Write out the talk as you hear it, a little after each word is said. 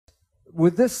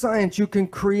with this science, you can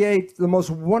create the most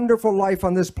wonderful life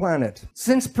on this planet.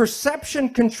 Since perception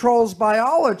controls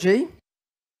biology,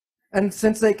 and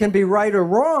since they can be right or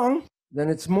wrong, then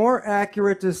it's more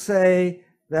accurate to say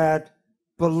that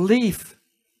belief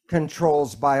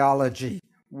controls biology.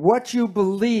 What you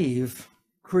believe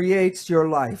creates your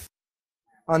life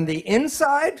on the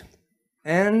inside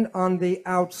and on the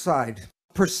outside.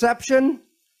 Perception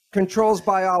controls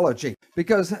biology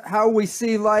because how we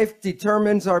see life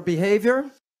determines our behavior,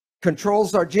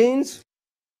 controls our genes,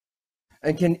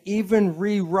 and can even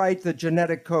rewrite the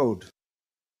genetic code.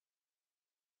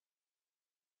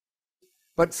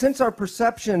 But since our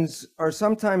perceptions are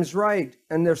sometimes right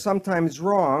and they're sometimes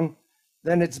wrong,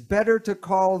 then it's better to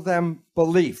call them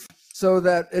belief, so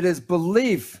that it is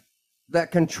belief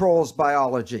that controls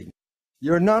biology.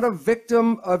 You're not a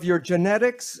victim of your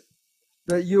genetics,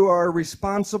 that you are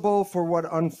responsible for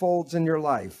what unfolds in your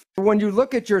life. When you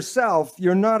look at yourself,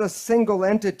 you're not a single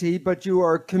entity, but you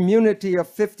are a community of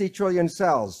 50 trillion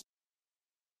cells.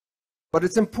 But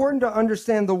it's important to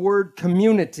understand the word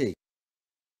community.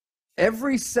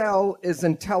 Every cell is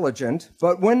intelligent,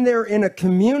 but when they're in a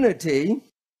community,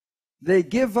 they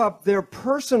give up their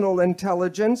personal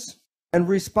intelligence and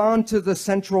respond to the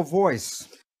central voice.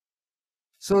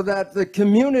 So that the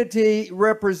community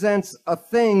represents a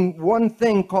thing, one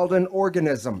thing called an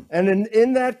organism. And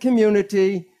in that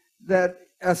community, that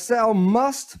a cell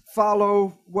must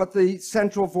follow what the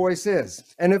central voice is.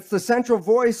 And if the central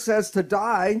voice says to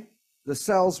die, the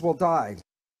cells will die.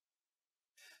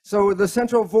 So the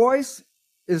central voice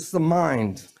is the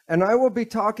mind. And I will be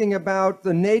talking about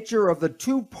the nature of the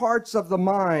two parts of the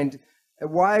mind and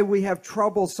why we have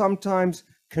trouble sometimes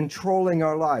controlling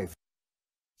our life.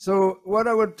 So what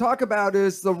I would talk about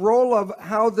is the role of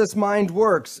how this mind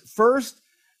works. First,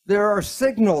 there are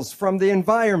signals from the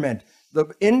environment,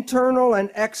 the internal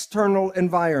and external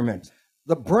environment.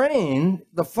 The brain,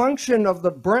 the function of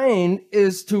the brain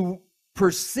is to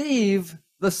perceive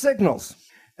the signals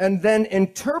and then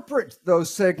interpret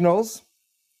those signals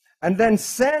and then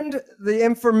send the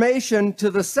information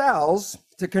to the cells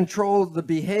to control the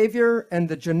behavior and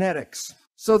the genetics.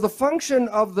 So the function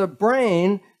of the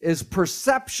brain is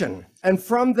perception, and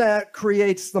from that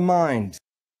creates the mind.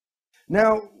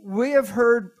 Now, we have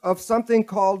heard of something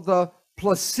called the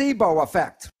placebo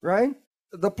effect, right?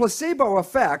 The placebo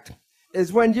effect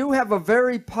is when you have a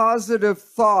very positive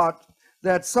thought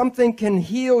that something can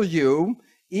heal you,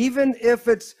 even if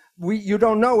you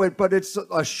don't know it, but it's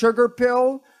a sugar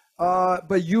pill,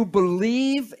 but you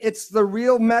believe it's the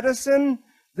real medicine,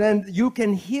 then you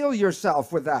can heal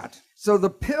yourself with that. So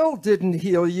the pill didn't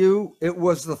heal you, it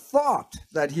was the thought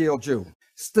that healed you.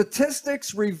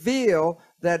 Statistics reveal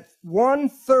that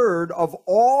 1/3 of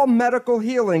all medical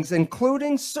healings,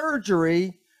 including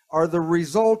surgery, are the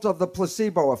result of the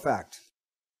placebo effect.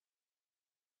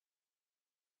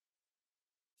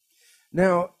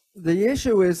 Now, the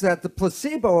issue is that the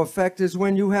placebo effect is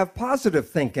when you have positive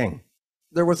thinking.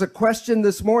 There was a question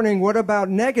this morning, what about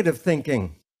negative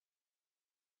thinking?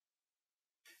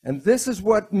 And this is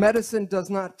what medicine does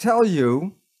not tell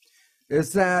you,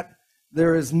 is that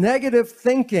there is negative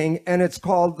thinking, and it's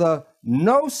called the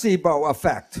nocebo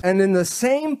effect. And in the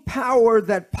same power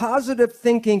that positive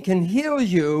thinking can heal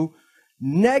you,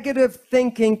 negative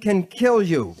thinking can kill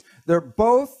you. They're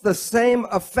both the same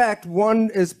effect.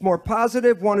 One is more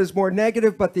positive, one is more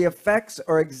negative, but the effects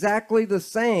are exactly the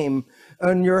same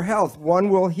on your health. One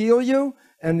will heal you,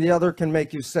 and the other can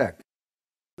make you sick.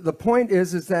 The point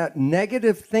is that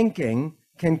negative thinking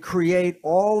can create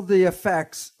all the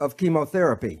effects of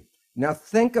chemotherapy. Now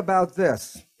think about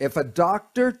this. If a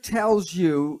doctor tells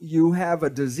you you have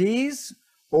a disease,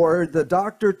 or the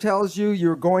doctor tells you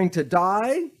you're going to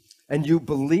die, and you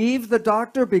believe the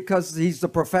doctor because he's the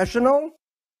professional,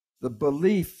 the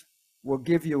belief will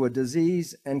give you a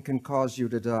disease and can cause you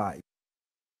to die.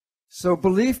 So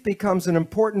belief becomes an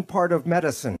important part of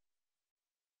medicine.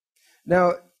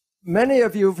 Now, many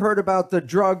of you have heard about the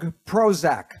drug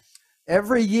Prozac.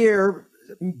 Every year,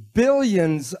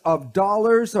 billions of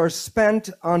dollars are spent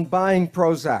on buying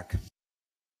Prozac.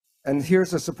 And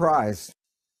here's a surprise,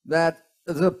 that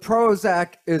the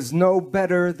Prozac is no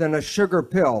better than a sugar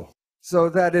pill, so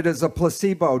that it is a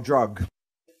placebo drug.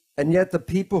 And yet the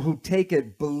people who take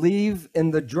it believe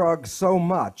in the drug so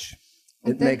much,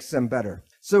 it makes them better.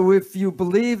 So if you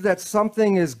believe that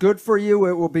something is good for you,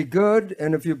 it will be good.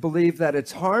 And if you believe that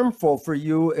it's harmful for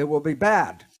you, it will be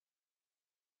bad.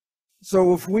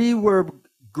 So if we were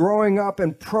growing up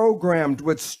and programmed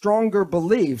with stronger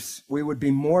beliefs, we would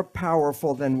be more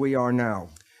powerful than we are now.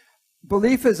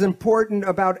 belief is important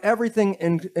about everything,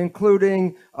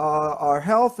 including our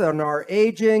health and our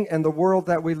aging and the world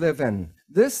that we live in.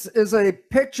 This is a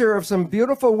picture of some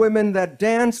beautiful women that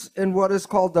dance in what is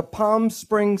called the Palm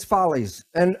Springs Follies.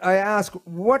 And I ask,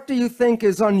 what do you think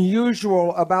is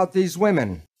unusual about these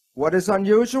women? What is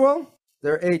unusual?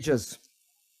 Their ages.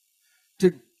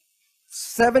 To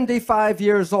 75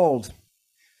 years old.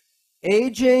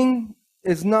 Aging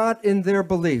is not in their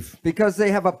belief because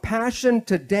they have a passion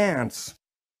to dance.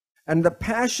 And the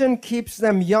passion keeps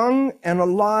them young and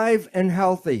alive and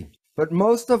healthy. But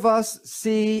most of us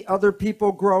see other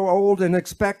people grow old and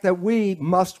expect that we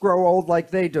must grow old like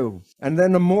they do. And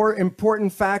then a more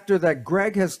important factor that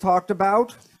Greg has talked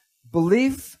about,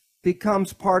 belief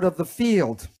becomes part of the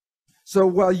field. So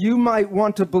while you might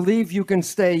want to believe you can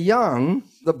stay young,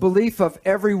 the belief of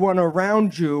everyone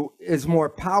around you is more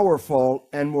powerful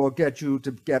and will get you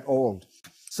to get old.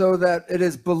 So that it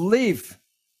is belief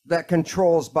that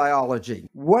controls biology.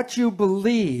 What you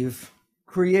believe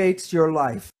creates your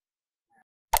life.